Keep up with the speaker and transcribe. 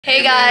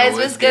Hey guys,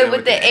 what's good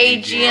with the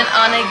AG and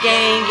Anna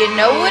gang? You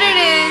know what it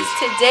is.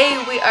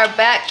 Today we are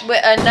back with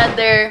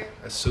another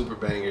super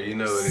banger. You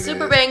know what it is.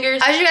 Super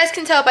bangers. As you guys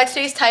can tell by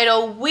today's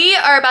title, we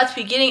are about to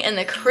be getting in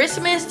the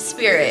Christmas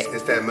spirit.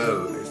 It's that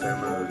mode. It's that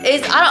mode.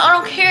 I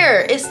don't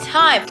care. It's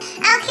time.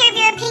 I don't care if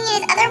your opinion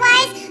is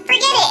otherwise.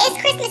 Forget it.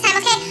 It's Christmas time,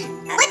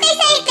 okay? What they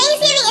say,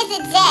 Thanksgiving is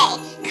a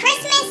day.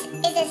 Christmas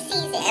is a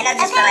season. And I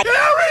just feel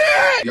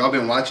like y'all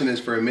been watching this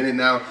for a minute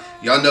now.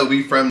 Y'all know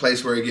we from a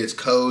place where it gets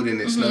cold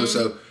and it snows,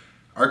 so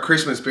our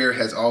Christmas spirit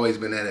has always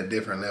been at a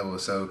different level.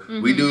 So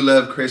we do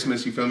love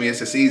Christmas, you feel me?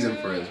 It's a season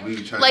for us.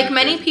 We trying like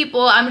many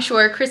people, I'm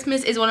sure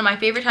Christmas is one of my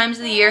favorite times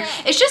of the year.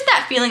 It's just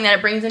that feeling that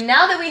it brings. And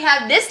now that we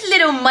have this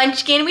little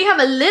munchkin, we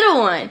have a little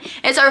one.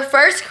 It's our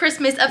first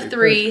Christmas of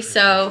 3,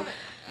 so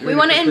we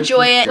want to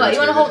enjoy it. What, you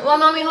want to hold? Want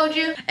mommy hold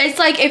you? It's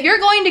like if you're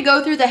going to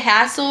go through the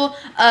hassle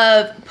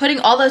of putting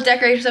all those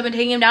decorations up and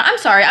taking them down. I'm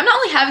sorry, I'm not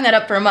only having that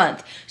up for a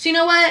month. So you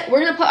know what?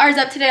 We're gonna put ours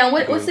up today on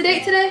what's the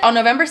date today? On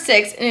November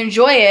 6th, and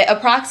enjoy it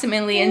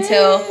approximately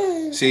until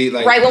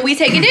right when we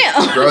take it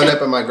down. Growing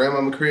up in my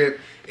grandmama's crib,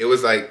 it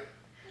was like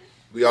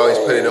we always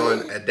put it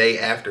on a day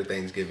after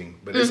Thanksgiving.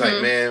 But it's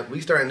like, man, we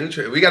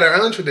got our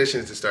own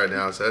traditions to start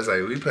now. So it's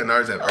like we putting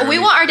ours up early. We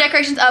want our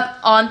decorations up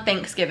on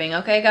Thanksgiving,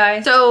 okay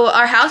guys? So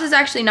our house is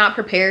actually not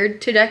prepared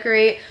to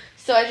decorate.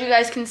 So as you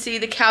guys can see,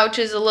 the couch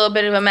is a little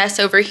bit of a mess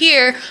over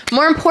here.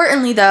 More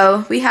importantly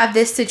though, we have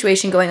this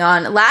situation going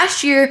on.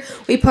 Last year,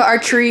 we put our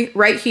tree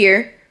right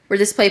here where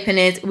this playpen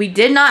is. We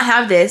did not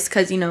have this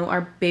because, you know,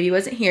 our baby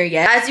wasn't here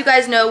yet. As you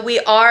guys know,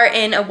 we are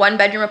in a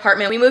 1-bedroom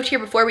apartment. We moved here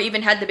before we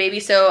even had the baby,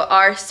 so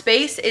our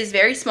space is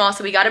very small,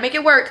 so we got to make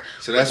it work.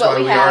 So that's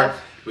why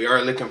we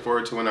are looking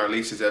forward to when our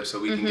lease is up, so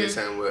we can get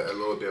something with a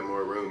little bit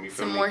more room. You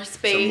feel me? Some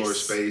more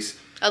space.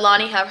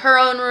 Alani have her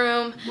own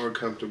room. More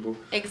comfortable.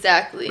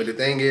 Exactly. But the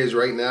thing is,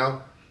 right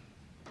now,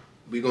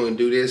 we're going to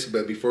do this,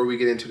 but before we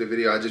get into the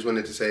video, I just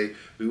wanted to say,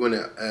 we want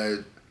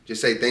to just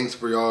say thanks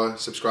for y'all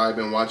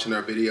subscribing and watching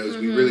our videos.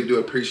 We really do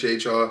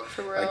appreciate y'all.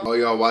 For real. Like all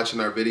y'all watching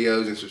our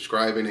videos and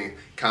subscribing and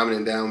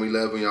commenting down. We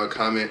love when y'all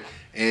comment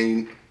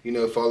and, you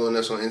know, following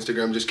us on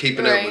Instagram, just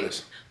keeping up with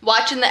us.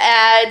 Watching the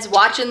ads,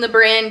 watching the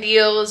brand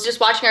deals,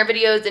 just watching our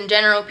videos in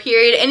general,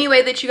 period. Any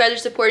way that you guys are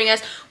supporting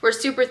us, we're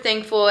super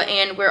thankful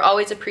and we're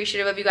always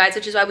appreciative of you guys,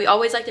 which is why we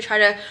always like to try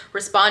to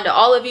respond to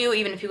all of you,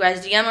 even if you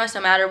guys DM us,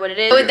 no matter what it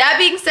is. So with that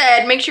being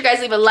said, make sure you guys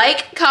leave a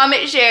like,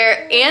 comment,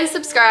 share, and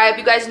subscribe.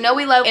 You guys know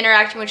we love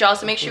interacting with y'all,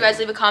 so make sure you guys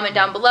leave a comment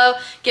down below.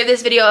 Give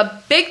this video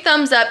a big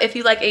thumbs up if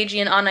you like AG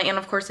and Anna, and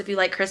of course if you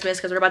like Christmas,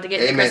 because we're about to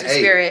get in the Christmas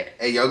spirit.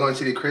 Hey, y'all gonna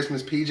see the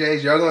Christmas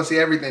PJs? Y'all gonna see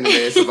everything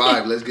today.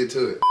 Survive. Let's get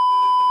to it.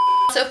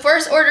 So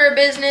first order of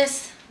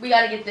business, we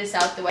gotta get this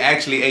out the way.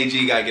 Actually,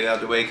 AG gotta get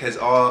out the way because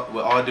with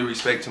all due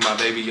respect to my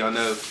baby, y'all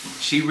know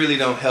she really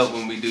don't help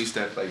when we do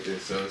stuff like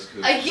this, so it's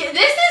cool.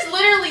 This is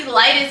literally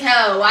light as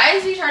hell. Why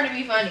is he trying to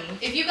be funny?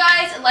 If you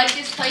guys like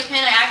this playpen,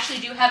 I actually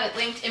do have it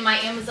linked in my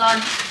Amazon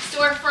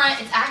storefront.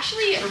 It's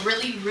actually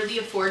really, really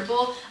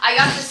affordable. I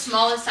got the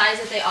smallest size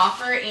that they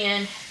offer,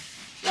 and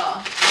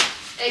y'all,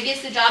 it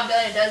gets the job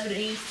done. It does what it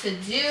needs to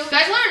do. You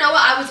guys want to know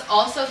what I was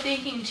also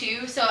thinking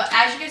too? So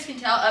as you guys can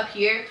tell up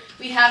here,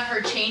 we have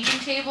her changing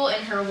table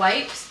and her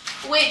wipes,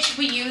 which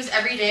we use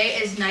every day.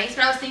 Is nice.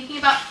 But I was thinking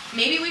about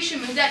maybe we should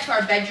move that to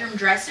our bedroom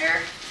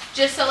dresser,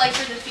 just so like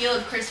for the feel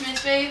of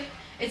Christmas, babe.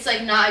 It's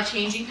like not a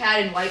changing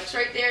pad and wipes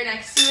right there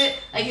next to it.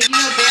 Like if you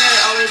know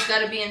Bear always got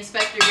to be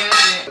Inspector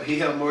Gadget. He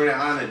helped more than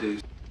Anna do.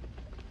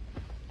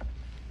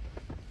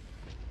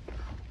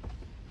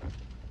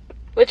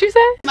 What you say?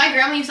 My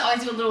grandma used to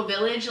always do a little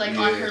village, like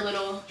on her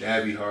little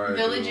That'd be hard.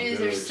 villages.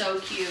 They're so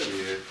cute.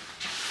 Yeah.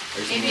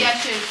 Maybe I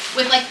should,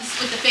 with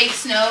the fake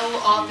snow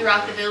all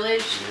throughout the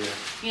village. Yeah.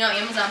 You know,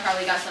 Amazon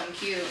probably got something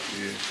cute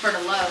for the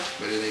low.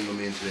 But it ain't gonna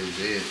be in today's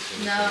bed.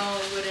 So no,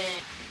 it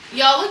wouldn't.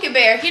 Y'all, look at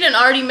Bear. He done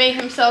already made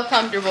himself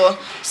comfortable.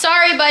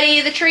 Sorry,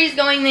 buddy. The tree's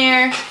going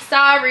there.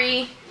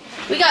 Sorry.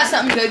 We got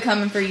something good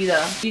coming for you,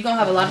 though. You're gonna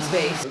have a lot of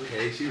space.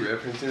 Okay, she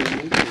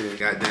referencing me.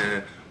 Got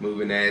done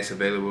moving ass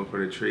available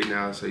for the tree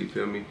now, so you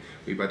feel me?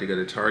 We about to go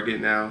to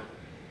Target now.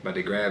 About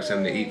to grab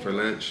something to eat for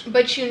lunch.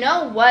 But you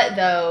know what,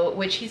 though?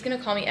 Which he's gonna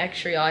call me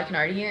extra, y'all. I can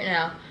already hear it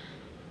now.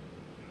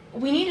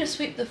 We need to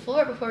sweep the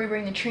floor before we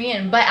bring the tree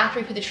in. But after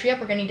we put the tree up,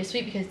 we're gonna need to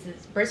sweep because the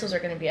bristles are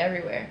gonna be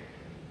everywhere.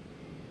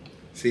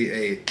 See,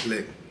 hey,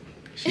 look.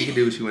 She can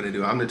do what she want to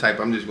do. I'm the type,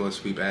 I'm just going to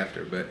sweep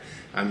after. But,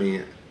 I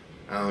mean,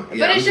 but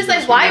it's just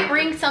like, why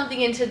bring something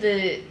into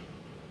the...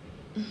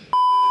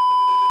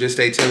 Just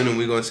stay tuned and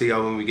we're going to see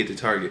y'all when we get to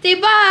Target. Say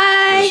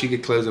bye. She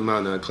could close them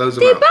out now. Close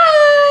them out. Say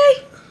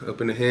bye.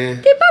 Open the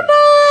hand. Say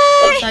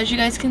bye-bye. So as you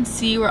guys can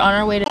see, we're on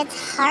our way to...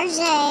 it's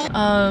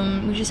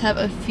Target. We just have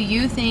a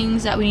few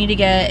things that we need to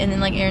get. And then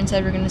like Aaron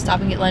said, we're going to stop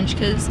and get lunch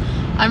because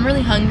I'm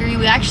really hungry.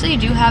 We actually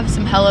do have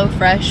some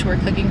HelloFresh we're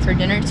cooking for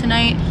dinner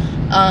tonight.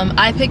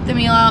 I picked the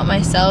meal out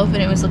myself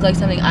and it looked like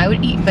something I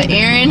would eat, but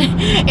Aaron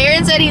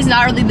said he's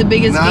not really the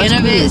biggest fan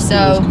of it,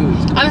 so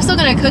I'm still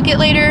gonna cook it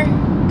later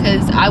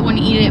because I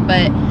wouldn't eat it,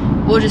 but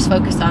we'll just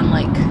focus on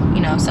like,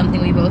 you know,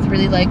 something we both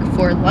really like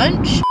for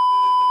lunch.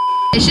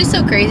 It's just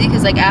so crazy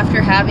because like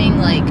after having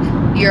like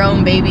your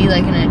own baby,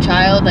 like in a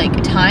child, like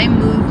time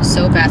moves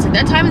so fast. Like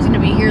that time is gonna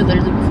be here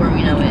literally before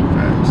we know it.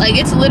 Like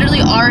it's literally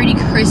already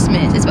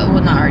Christmas. It's about,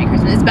 well, not already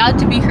Christmas. It's about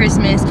to be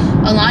Christmas.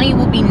 Alani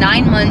will be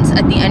 9 months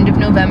at the end of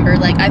November.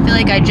 Like I feel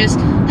like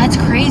that's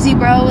crazy,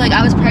 bro. Like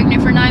I was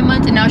pregnant for 9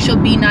 months and now she'll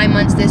be 9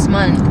 months this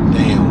month.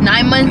 Damn.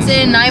 9 months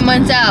in, 9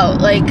 months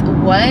out. Like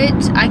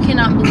what? I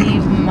cannot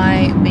believe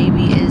my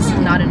baby is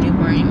not a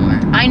newborn anymore.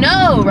 I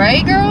know,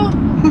 right, girl?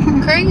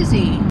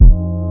 Crazy.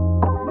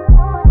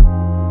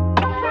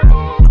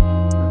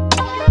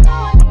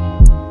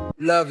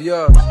 Love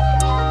yours.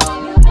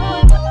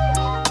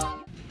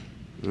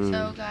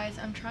 So guys,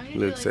 I'm trying to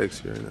Look do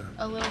sexy right now.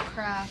 a little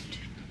craft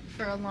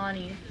for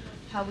Alani,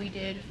 how we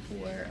did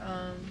for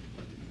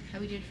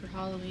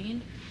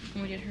Halloween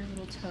when we did her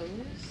little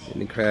toes. In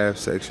the craft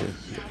section.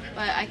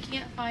 But I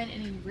can't find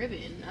any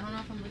ribbon. I don't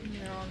know if I'm looking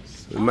at the wrong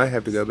spot. We might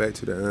have to go back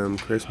to the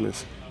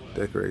Christmas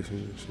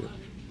decorations and shit.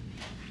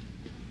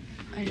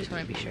 I just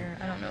want to be sure.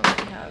 I don't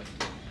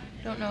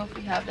know if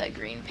we have that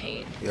green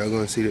paint. Y'all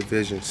gonna see the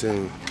vision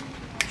soon.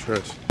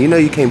 Trust. You know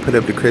you can't put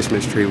up the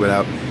Christmas tree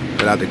without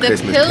the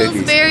Christmas Pillsbury.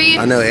 cookies.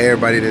 I know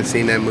everybody done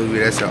seen that movie.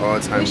 That's an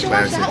all-time We should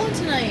watch classic. that one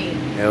tonight.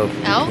 Elf.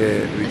 Elf?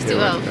 Yeah, Let's do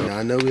Elf.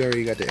 I know we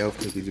already got the Elf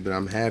cookies, but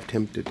I'm half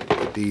tempted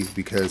with these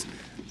because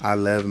I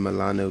love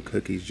Milano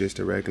cookies, just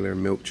a regular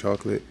milk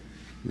chocolate.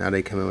 Now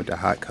they come in with the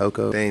hot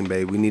cocoa. Dang,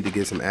 babe, we need to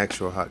get some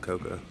actual hot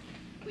cocoa.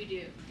 We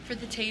do. For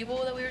the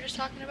table that we were just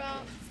talking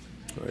about.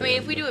 Oh, I mean,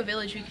 if we do a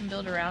village, we can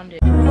build around it.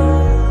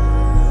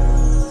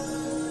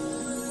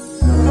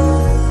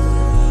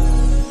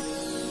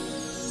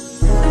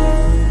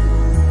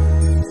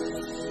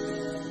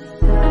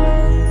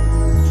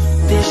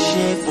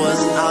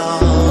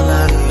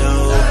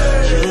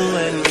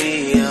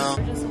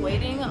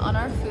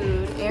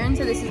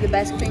 This is the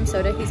best cream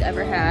soda he's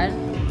ever had.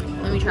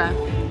 Let me try.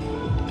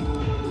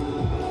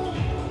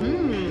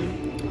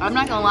 I'm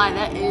not gonna lie,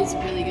 that is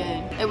really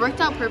good. It worked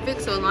out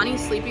perfect, so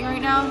Alani's sleeping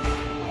right now.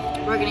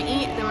 We're gonna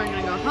eat, then we're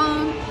gonna go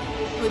home.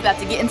 We're about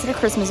to get into the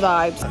Christmas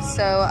vibes.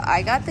 So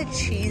I got the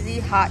cheesy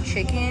hot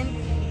chicken,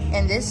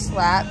 and this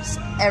slaps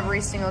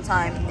every single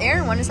time.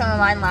 Aaron won this on the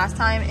line last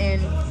time,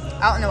 and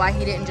I don't know why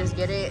he didn't just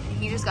get it.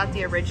 He just got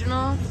the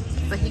original,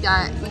 but we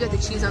got the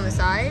cheese on the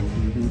side.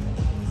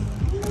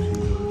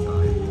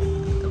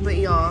 But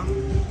y'all,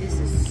 this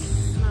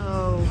is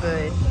so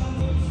good.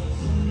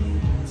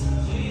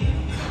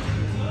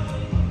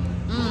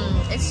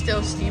 It's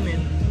still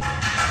steaming.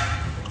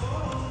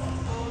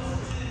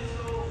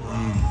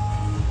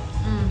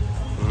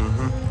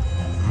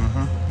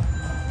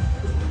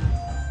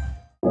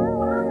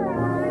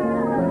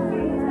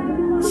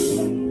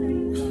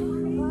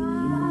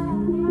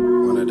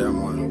 One of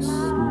them ones.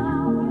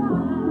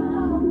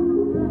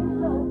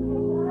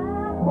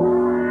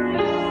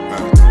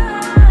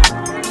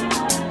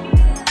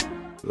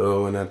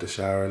 Lil went out the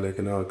shower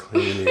looking all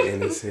clean and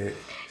innocent.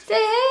 Say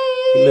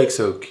hey! You look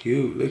so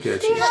cute. Look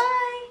at you.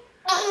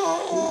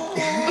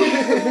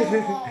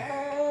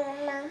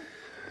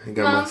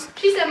 Mom.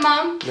 She said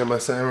mom. Got my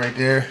son right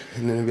there.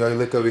 And then if y'all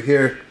look over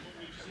here,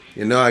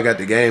 you know I got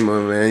the game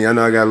on, man. Y'all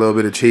know I got a little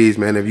bit of cheese,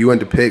 man. If you want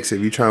the pics, if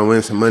you trying to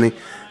win some money,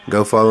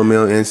 go follow me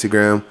on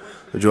Instagram.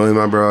 Join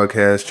my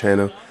broadcast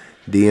channel.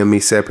 DM me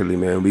separately,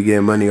 man. We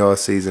getting money all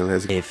season.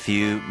 Let's go. A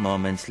few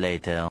moments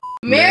later.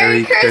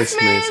 Merry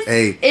Christmas.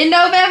 Hey. In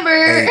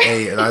November.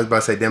 Hey, I was about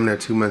to say damn near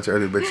 2 months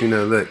early, but you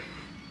know, look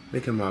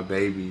at my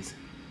babies.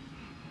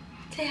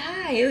 Say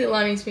hi. Look at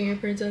Lonnie's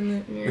fingerprints on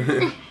the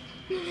mirror.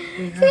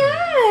 Say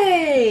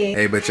hi.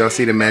 Hey, but y'all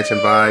see the matching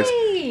vibes.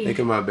 Look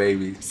at my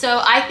babies.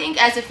 So I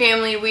think as a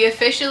family, we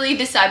officially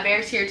decided,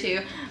 Bear's here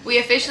too, we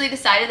officially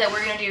decided that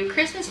we're going to do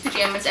Christmas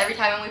pajamas every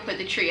time when we put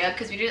the tree up,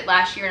 because we did it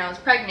last year and I was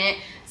pregnant.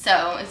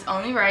 So it's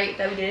only right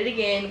that we did it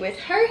again with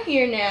her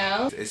here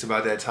now. It's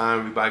about that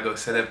time. We about to go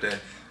set up the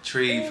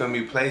tree, feel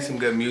me, play some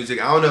good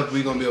music. I don't know if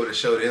we're going to be able to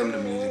show them the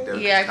music though.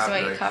 Yeah, because we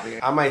might get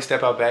copyright. I might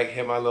step out back,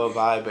 hit my little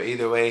vibe, but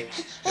either way,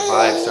 the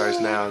vibe starts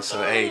now.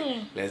 So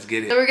hey, let's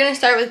get it. So we're going to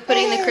start with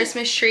putting the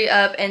Christmas tree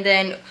up, and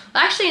then,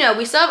 actually no,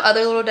 we still have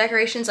other little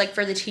decorations like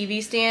for the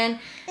TV stand.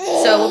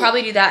 So we'll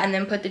probably do that and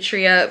then put the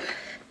tree up.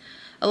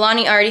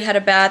 Alani already had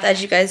a bath,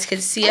 as you guys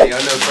could see. Y'all know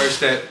first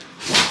step,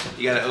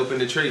 you gotta open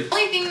the tree. The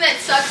only thing that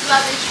sucks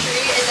about this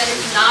tree is that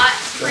it's not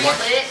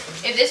pre-lit.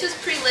 If this was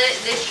pre-lit,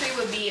 this tree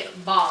would be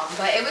bomb.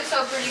 But it was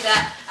so pretty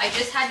that I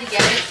just had to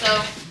get it.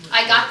 So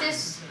I got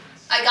this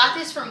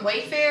from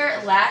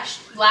Wayfair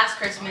last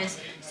Christmas.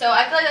 So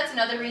I feel like that's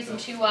another reason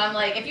too why I'm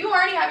like, if you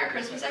already have your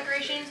Christmas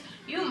decorations,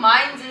 you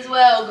might as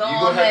well go You're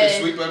on gonna have to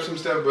ahead. sweep up some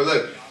stuff, but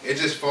look, it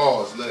just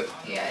falls, look.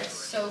 Yeah, it's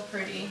so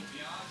pretty.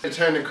 To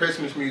turn the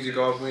Christmas music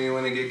off when you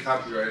want to get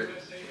copyrighted.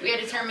 We had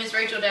to turn Miss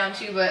Rachel down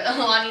too, but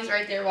Alani's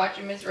right there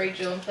watching Miss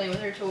Rachel and playing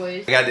with her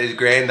toys. I got this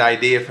grand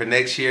idea for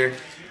next year.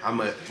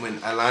 When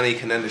Alani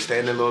can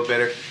understand it a little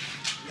better.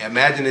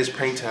 Imagine this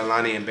prank to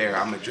Alani and Bear.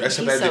 I'm gonna dress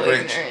up as the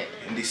Grinch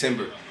in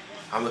December.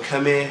 I'm gonna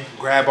come in,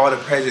 grab all the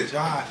presents.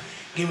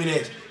 Give me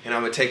this, and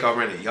I'm gonna take off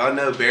running. Y'all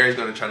know Bear's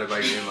gonna try to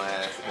bite me in my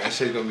ass. That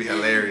shit's gonna be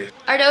hilarious.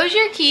 Are those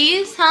your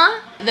keys, huh?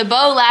 The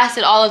bow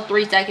lasted all of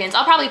 3 seconds.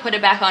 I'll probably put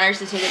it back on her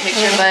to take a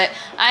picture, but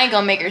I ain't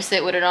gonna make her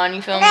sit with it on,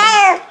 you feel me?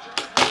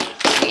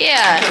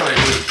 Yeah.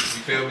 You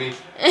feel me?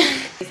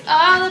 It's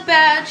all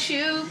about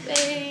you,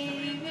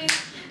 baby.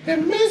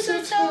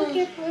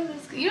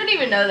 You don't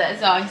even know that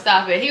song.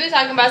 Stop it. He was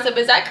talking about stuff.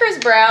 Is that Chris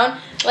Brown?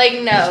 Like,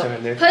 no.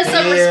 Put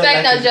some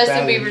respect on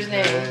Justin Bieber's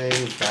name.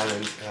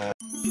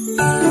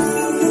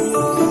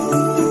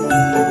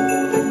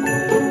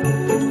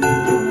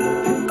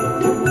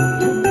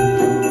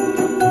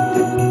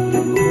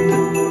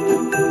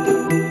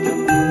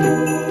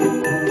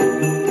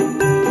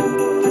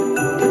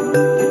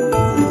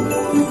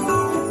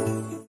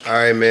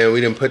 Alright, man,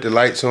 we didn't put the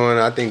lights on.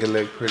 I think it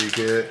looked pretty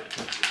good.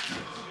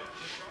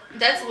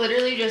 That's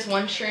literally just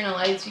one string of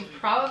lights. You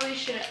probably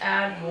should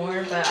add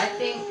more, but I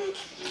think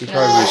You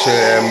probably should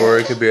add more.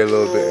 It could be a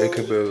little bit. It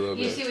could be a little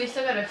you bit. see, we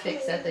still gotta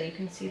fix that you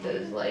can see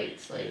those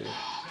lights like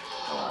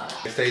a lot.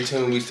 Stay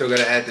tuned. We still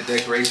gotta add the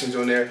decorations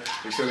on there.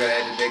 We still gotta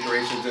add the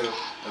decorations on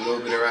a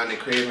little bit around the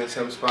crib in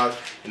some spots,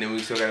 and then we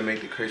still gotta make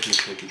the Christmas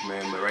cookies,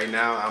 man. But right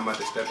now, I'm about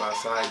to step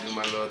outside, do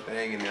my little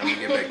thing, and then I'm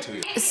gonna get back to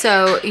you.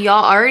 So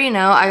y'all already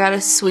know I gotta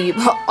sweep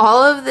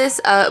all of this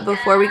up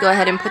before we go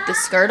ahead and put the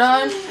skirt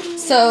on.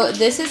 So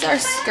this is our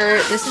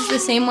skirt. This is the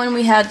same one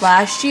we had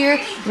last year.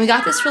 We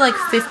got this for like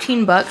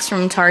 15 bucks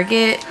from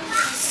Target.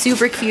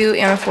 Super cute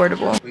and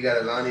affordable. We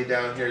got Alani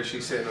down here.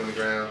 She's sitting on the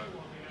ground.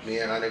 Me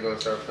and Anna gonna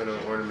start putting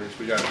on ornaments.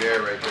 We got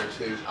Bear right there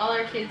too. All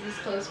our kids is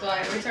close by.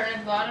 Are we starting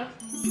at the bottom?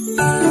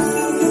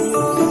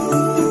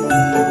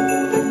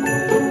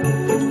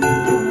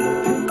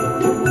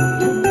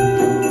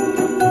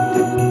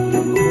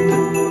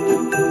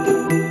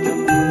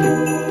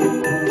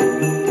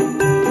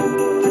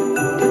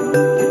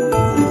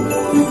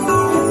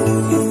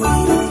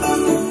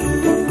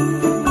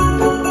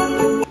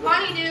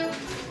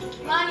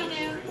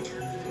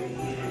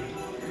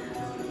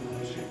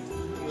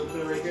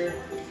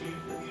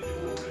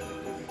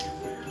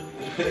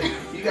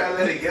 You gotta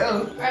let it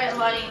go. Alright,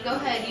 Alani, go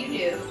ahead, you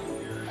do.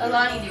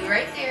 Alani, do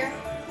right there.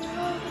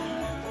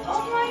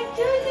 Oh my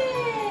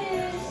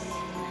goodness!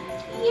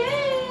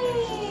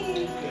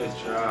 Yay! Good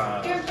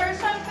job. Your first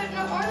time putting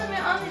an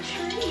ornament on the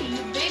tree,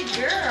 you big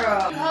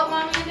girl. You help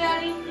mommy and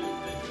daddy?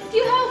 Do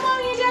you help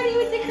mommy and daddy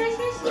with the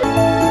Christmas tree?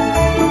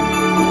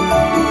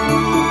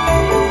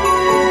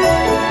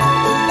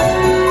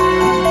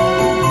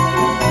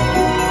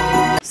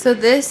 So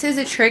this is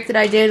a trick that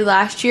I did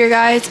last year,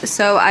 guys.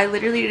 So I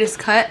literally just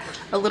cut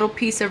a little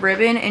piece of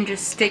ribbon and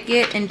just stick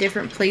it in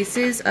different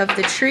places of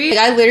the tree.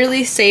 Like, I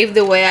literally saved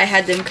the way I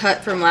had them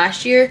cut from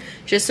last year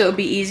just so it would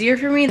be easier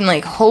for me. And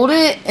like hold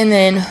it and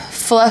then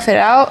fluff it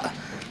out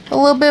a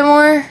little bit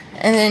more.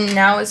 And then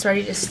now it's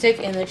ready to stick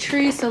in the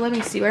tree. So let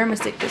me see, where I'm gonna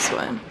stick this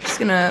one. Just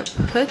gonna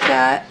put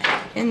that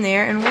in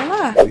there and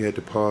voila. We had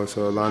to pause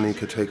so Alani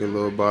could take a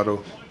little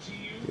bottle.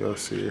 Y'all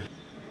see her.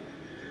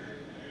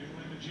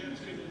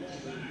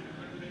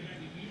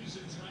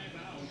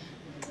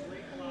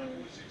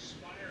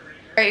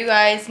 Alright, you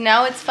guys,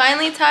 now it's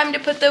finally time to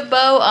put the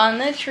bow on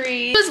the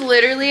tree. It was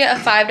literally a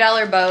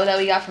 $5 bow that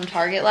we got from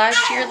Target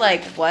last year.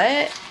 Like,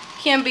 what?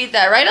 Can't beat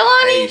that, right,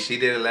 Alani? Hey, she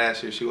did it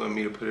last year. She wanted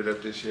me to put it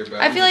up this year, but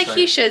I feel like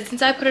he should,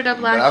 since I put it up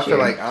last year.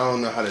 But I feel like I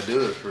don't know how to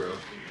do it for real.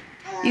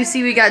 You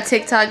see, we got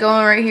TikTok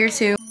going right here,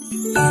 too.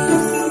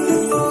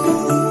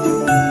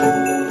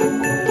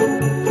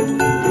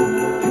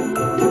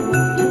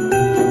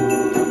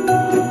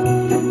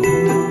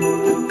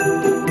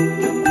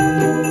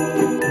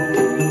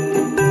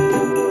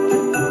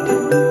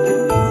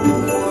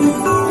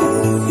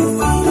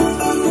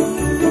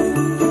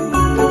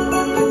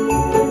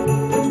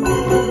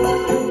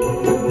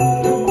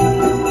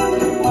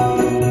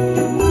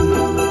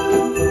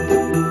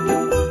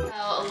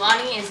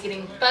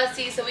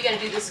 So we gotta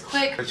do this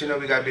quick. But you know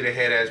we gotta be the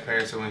head ass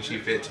parents, so when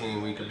she's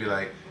 15, we could be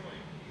like,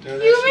 no,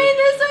 you made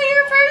this on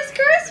your first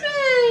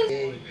Christmas!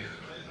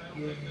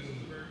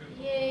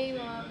 Yay,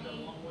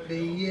 mommy.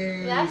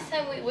 Yay. Last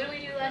time what did we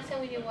do last time?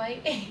 We did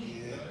white.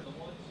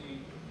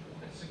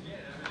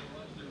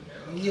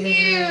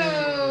 Cute.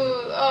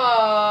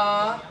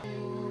 Aww.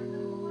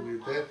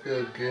 Did that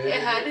feel good?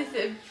 How does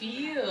it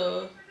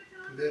feel?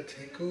 Did that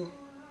tickle?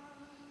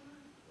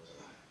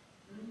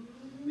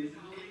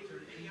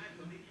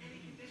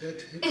 That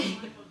tickles?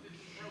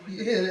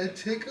 Yeah, that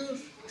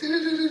tickles.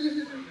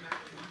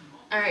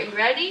 Alright, you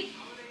ready?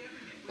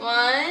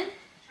 1,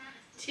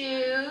 2,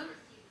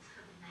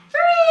 3!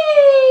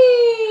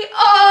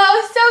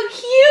 Oh, so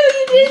cute!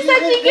 You did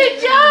such a good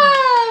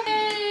job!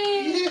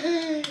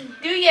 Yay!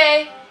 Do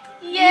yay!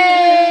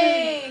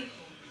 Yay!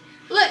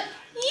 Look!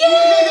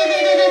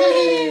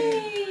 Yay!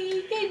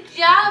 Good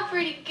job,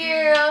 pretty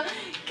girl!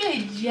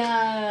 Good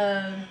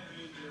job!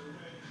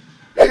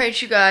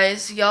 Alright, you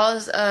guys,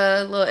 y'all's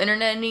little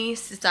internet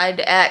niece decided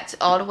to act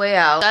all the way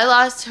out. I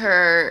lost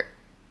her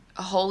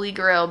holy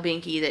grail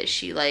binky that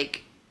she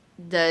like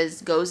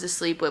goes to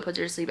sleep with, puts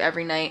her to sleep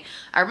every night.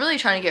 I'm really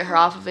trying to get her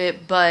off of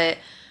it, but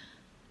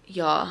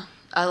y'all,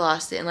 I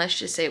lost it, and let's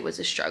just say it was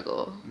a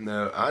struggle.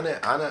 No,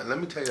 Anna, let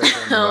me tell you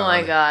something. Oh about my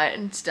Anna.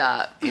 God,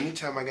 stop.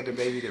 Anytime I get the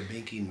baby, the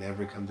binky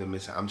never comes to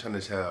missing. I'm trying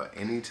to tell.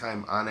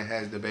 Anytime Anna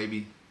has the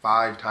baby,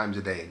 5 times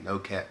a day, no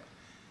cap,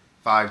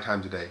 5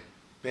 times a day.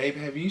 Babe,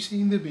 have you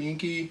seen the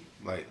binky?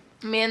 Like,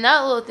 Man, that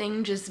little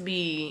thing just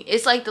be,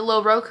 it's like the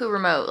little Roku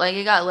remote. Like,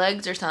 it got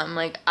legs or something.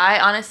 Like, I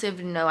honestly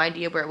have no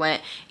idea where it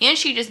went. And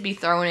she just be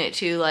throwing it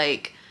too,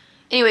 like,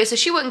 anyway, so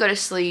she wouldn't go to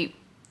sleep.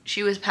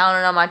 She was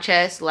pounding on my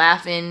chest,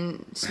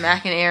 laughing,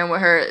 smacking Aaron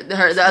with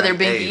the other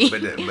binky.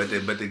 Hey,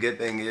 but the good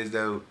thing is,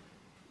 though,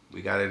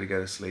 we got her to go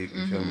to sleep.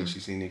 You feel me?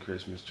 She's seen the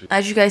Christmas tree.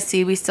 As you guys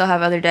see, we still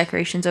have other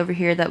decorations over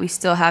here that we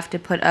still have to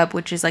put up,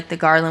 which is like the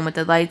garland with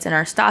the lights and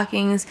our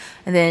stockings.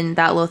 And then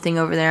that little thing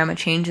over there, I'm going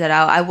to change that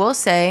out. I will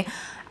say,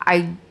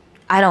 I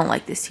don't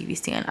like this TV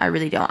stand. I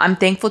really don't. I'm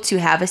thankful to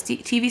have a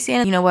TV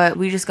stand. You know what?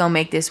 We just gonna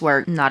make this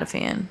work. Not a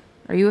fan.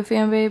 Are you a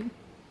fan, babe?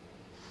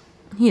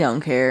 He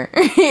don't care.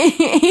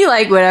 He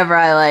like whatever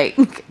I like.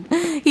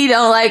 He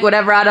don't like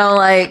whatever I don't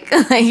like.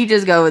 He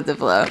just go with the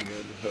flow.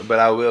 But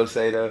I will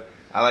say, though,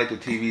 I like the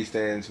TV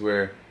stands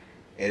where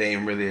it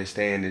ain't really a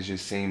stand. It's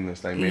just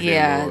seamless. Like maybe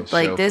Yeah,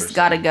 like this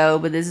gotta go,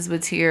 but this is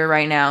what's here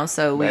right now,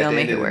 so we gonna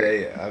make it work.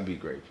 Day, I'd be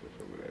grateful.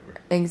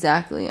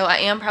 Exactly. So I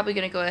am probably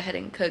going to go ahead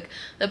and cook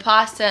the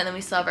pasta, and then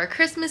we still have our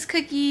Christmas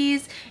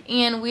cookies,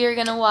 and we are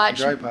going to watch...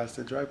 Dry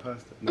pasta.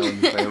 No,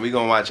 I'm just playing. We're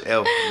going to watch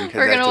Elf. Because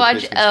we're going to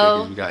watch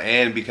Elf. We got,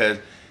 and because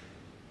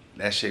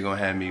that shit going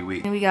to have me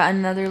weak. And we got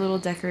another little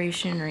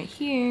decoration right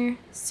here.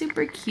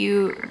 Super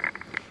cute.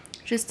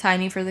 Just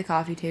tiny for the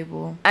coffee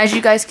table. As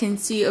you guys can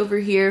see over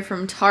here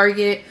from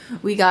Target,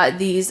 we got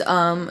these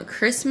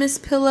Christmas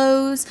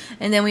pillows,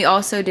 and then we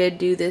also did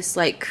do this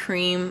like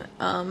cream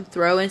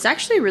throw, and it's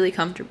actually really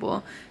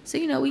comfortable. So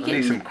you know we can. I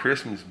need some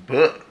Christmas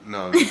butt.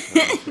 No.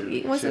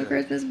 You want some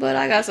Christmas butt?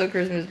 I got some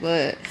Christmas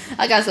butt.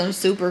 I got some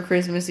super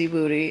Christmassy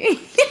booty.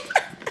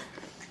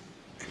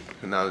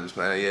 No, I'm just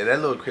playing. Yeah, that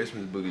little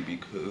Christmas booty be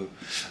cool.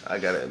 I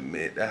gotta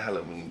admit, that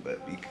Halloween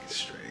butt be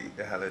straight.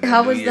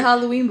 How was the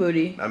Halloween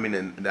booty? I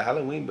mean, the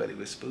Halloween booty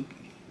was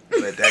spooky.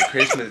 But that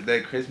Christmas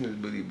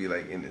booty be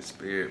like in the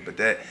spirit. But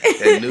that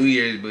New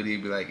Year's booty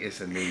be like, it's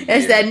a new year.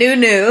 It's that new.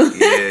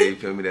 Yeah, you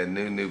feel me? That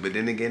new. But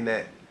then again,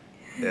 that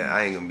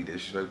I ain't gonna be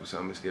disrespectful, so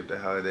I'm gonna skip the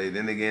holiday.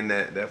 Then again,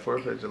 that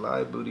 4th of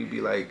July booty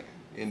be like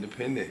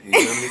independent. You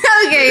feel me?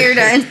 Okay, you're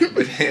done.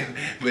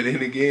 but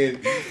then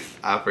again,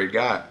 I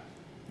forgot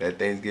that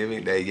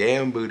Thanksgiving, that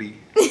yam booty.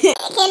 Can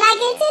I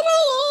get to the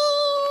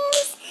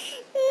yams?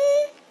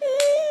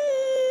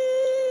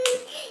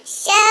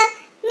 Show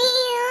me the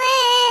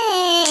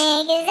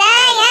way, 'cause I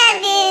got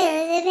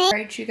bills to pay.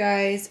 Alright, you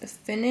guys,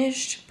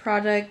 finished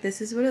product.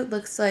 This is what it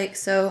looks like.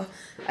 So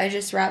I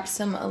just wrapped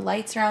some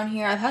lights around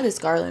here. I've had this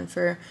garland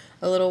for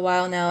a little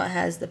while now. It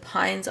has the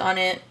pines on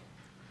it.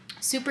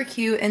 Super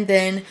cute. And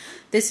then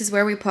this is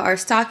where we put our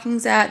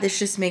stockings at. This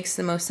just makes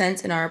the most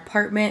sense in our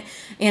apartment.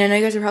 And I know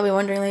you guys are probably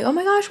wondering like, oh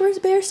my gosh, where's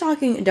Bear's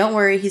stocking? Don't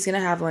worry, he's gonna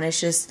have one.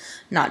 It's just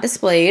not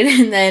displayed.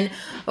 And then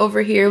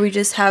over here we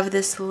just have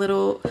this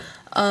little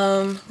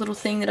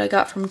thing that I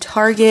got from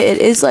Target. It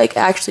is like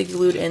actually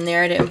glued in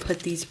there. I didn't put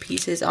these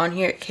pieces on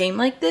here. It came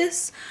like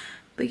this.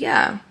 But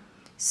yeah,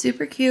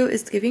 super cute.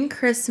 It's giving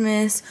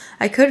Christmas.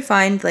 I could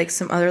find like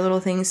some other little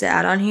things to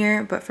add on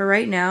here, but for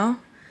right now,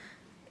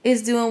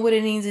 it's doing what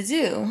it needs to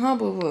do, huh,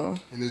 boo-boo?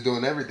 And it's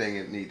doing everything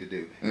it need to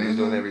do. And it's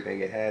doing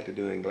everything it had to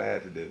do and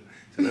glad to do.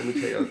 So let me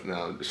tell you, no,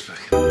 I'm just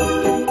fucking.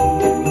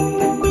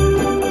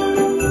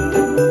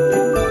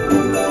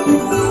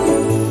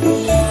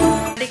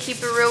 To keep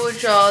it real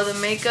with y'all, the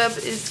makeup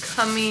is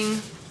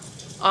coming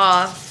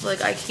off.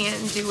 Like, I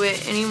can't do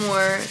it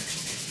anymore.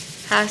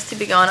 Has to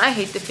be gone. I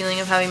hate the feeling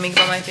of having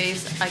makeup on my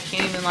face. I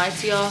can't even lie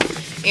to y'all.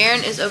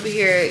 Aaron is over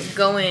here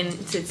going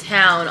to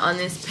town on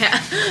this pan.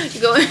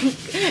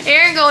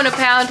 Aaron going to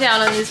Pound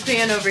Town on this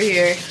pan over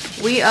here.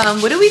 We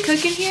what are we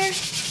cooking here?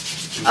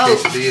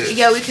 Quesadillas.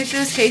 Yeah, we cooked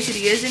those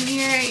quesadillas in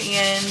here,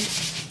 and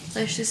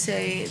let's just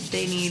say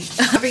they need.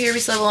 Over here we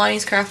still have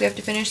Alani's craft we have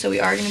to finish, so we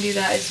are gonna do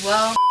that as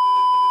well.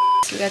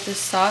 So we got the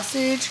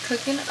sausage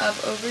cooking up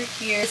over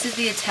here. This is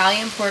the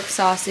Italian pork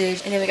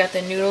sausage, and then we got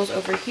the noodles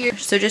over here.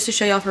 So just to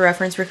show y'all for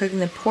reference, we're cooking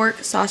the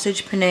pork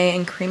sausage penne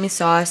and creamy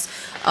sauce.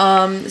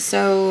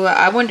 So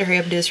I wanted to hurry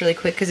up and do this really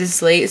quick because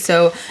it's late,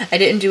 so I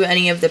didn't do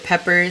any of the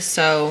peppers,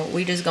 so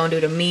we just gonna do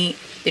the meat,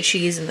 the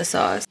cheese, and the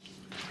sauce.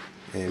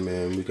 Hey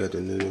man, we got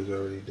the noodles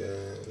already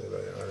done. They're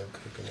like, I'm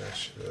cooking that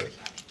shit up.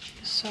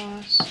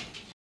 Sauce.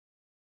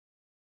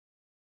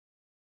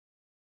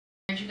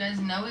 You guys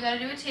know we gotta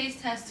do a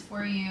taste test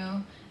for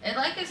you. It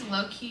like is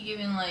low-key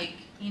giving like,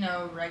 you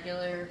know,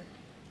 regular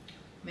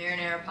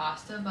marinara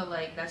pasta, but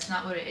like that's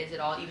not what it is at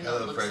all, even though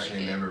it looks like it.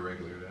 ain't never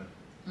regular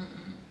though.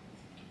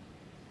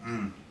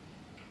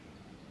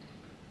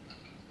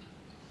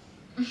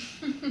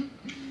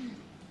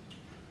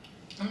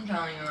 I'm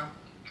telling you.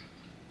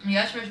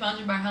 Yes, we're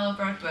sponsored by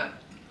HelloFresh, but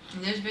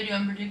this video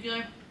in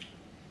particular,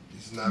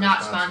 It's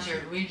not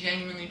sponsored. We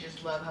genuinely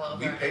just love HelloFresh.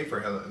 We pay for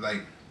Hello,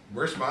 like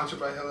we're sponsored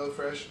by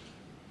HelloFresh,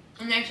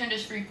 And they send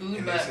us free food,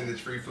 and but they send us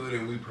free food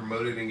and we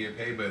promote it and get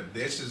paid. But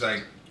this is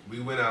like, we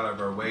went out of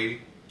our way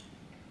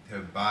to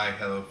buy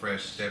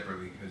HelloFresh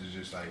separately because it's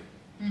just like,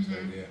 so,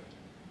 yeah.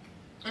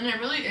 And it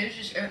really is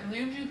just, it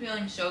leaves you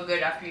feeling so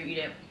good after you eat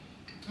it.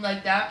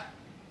 Like that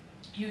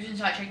Houston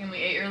hot chicken we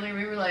ate earlier,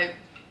 we were like,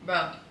 bro,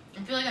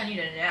 I feel like I need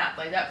a nap.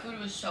 Like that food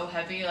was so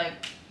heavy, like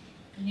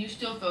you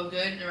still feel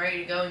good and ready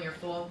to go and you're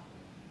full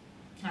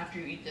after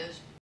you eat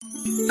this.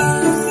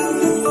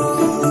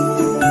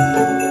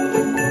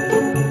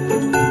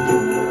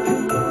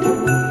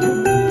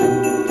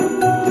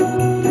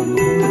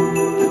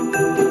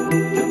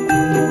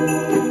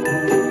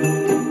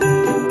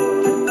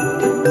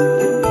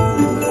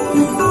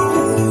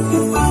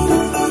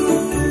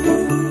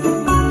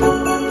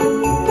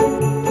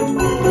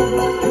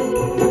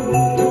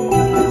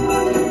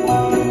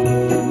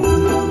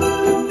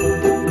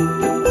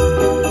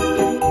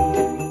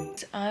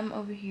 I'm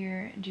over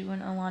here doing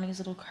Alani's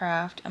little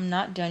craft. I'm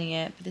not done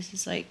yet, but this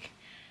is like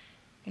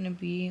gonna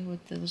be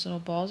what those little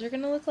balls are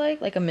gonna look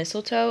like a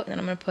mistletoe. And then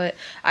I'm gonna put,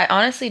 I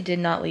honestly did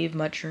not leave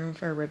much room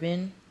for a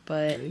ribbon,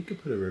 but Yeah, you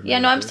could put a ribbon. yeah,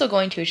 no, right I'm there. still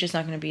going to. It's just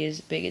not gonna be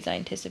as big as I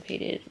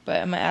anticipated. But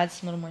I'm gonna add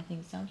some little more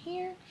things down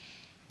here.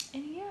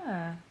 And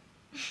yeah.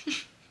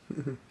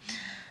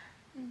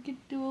 Get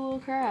do a little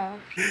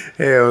craft.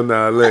 Hell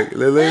no! Look.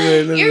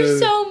 You're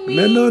so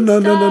mean. No,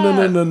 Stop.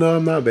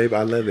 I'm not, babe.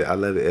 I love it.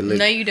 It looks,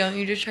 No, you don't.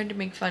 You just tried to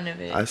make fun of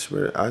it. I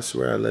swear, I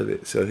love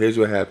it. So here's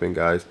what happened,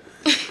 guys.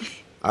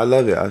 I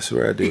love it. I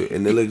swear I do,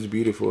 and it looks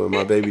beautiful. And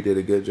my baby did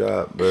a good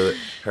job, but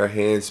her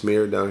hand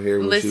smeared down here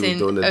when she was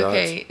doing the dots.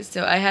 Okay,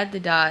 so I had the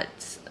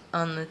dots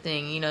on the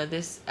thing. You know,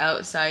 this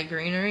outside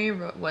greenery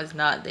was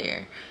not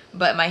there,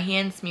 but my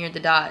hand smeared the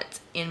dots.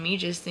 And me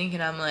just thinking,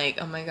 I'm like,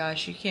 oh my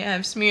gosh, you can't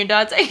have smeared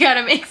dots. I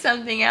gotta make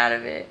something out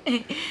of it.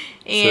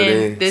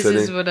 And this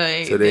is what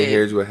I So did. then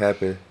here's what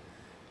happened.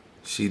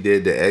 She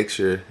did the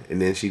extra,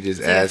 and then she just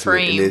It's like a asked me,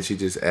 frame. and then she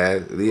just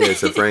asked, yeah,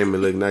 it's a frame, it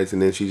looked nice,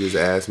 and then she just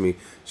asked me,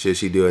 should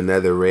she do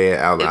another red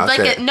outline? Like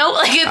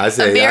I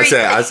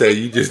said,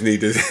 you just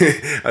need to,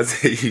 I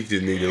said, you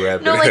just need to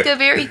wrap it no, up. like a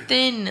very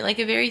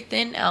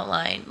thin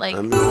outline. Like,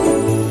 I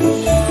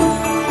mean,